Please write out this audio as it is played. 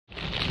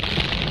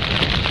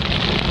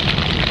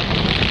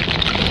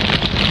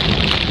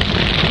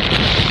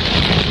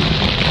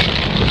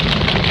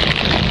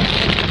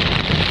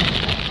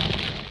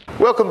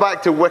welcome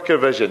back to Wicker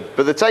Vision.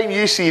 By the time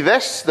you see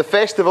this, the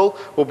festival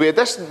will be a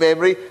distant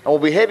memory and we'll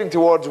be heading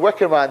towards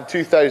Wickerman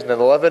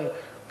 2011.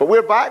 But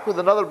we're back with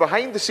another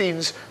behind the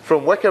scenes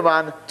from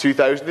Wickerman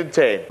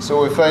 2010.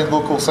 So we found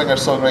local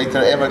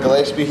singer-songwriter Emma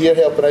Gillespie here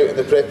helping out in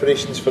the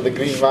preparations for the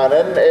Green Man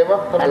In.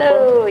 Emma,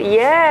 hello.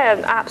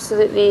 Yeah,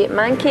 absolutely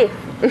manky.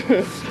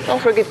 All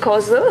for a good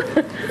cause though.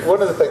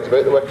 One of the things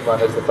about the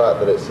Wickerman is the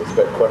fact that it's a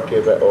bit quirky,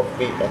 a bit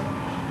offbeat,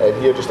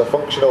 and here just a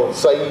functional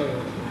sign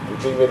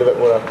being made a bit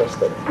more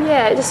artistic.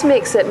 Yeah, it just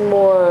makes it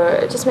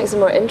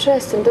more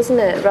interesting, doesn't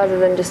it? Rather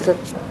than just a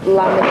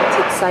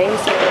laminated sign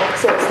sitting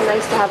next to it. It's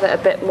nice to have it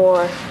a bit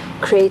more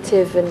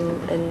creative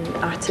and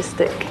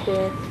artistic.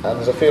 Yeah. And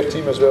there's a fair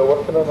team as well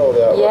working on all the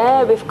artwork.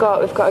 Yeah, we've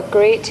got a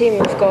great team.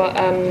 We've got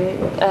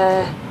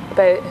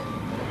about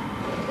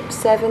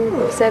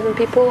seven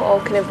people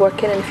all kind of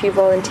working, and a few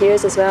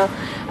volunteers as well.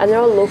 And they're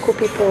all local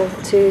people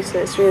too, so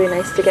it's really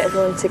nice to get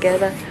everyone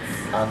together.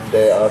 And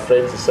our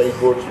friends, the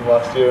sideboards from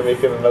last year, are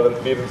making another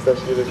appearance this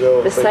year as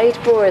well. The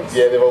sideboards?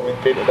 Yeah, they've all been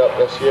painted up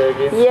this year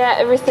again. Yeah,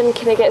 everything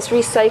kind of gets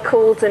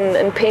recycled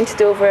and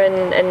painted over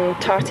and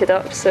tarted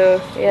up, so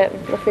yeah,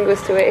 nothing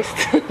goes to waste.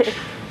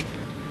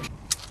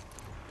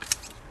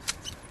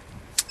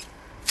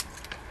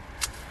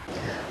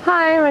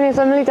 Hi, my name is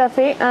Emily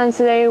Duffy, and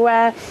today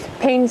we're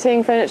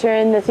painting furniture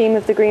in the theme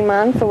of the Green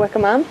Man for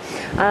Wickerman.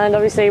 And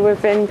obviously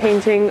we've been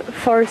painting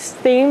forest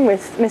theme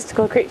with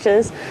mystical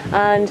creatures,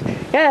 and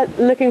yeah,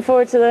 looking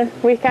forward to the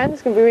weekend.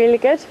 It's going to be really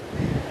good.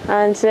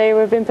 And today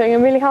we've been putting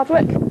in really hard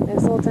work.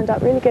 It's all turned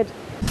out really good.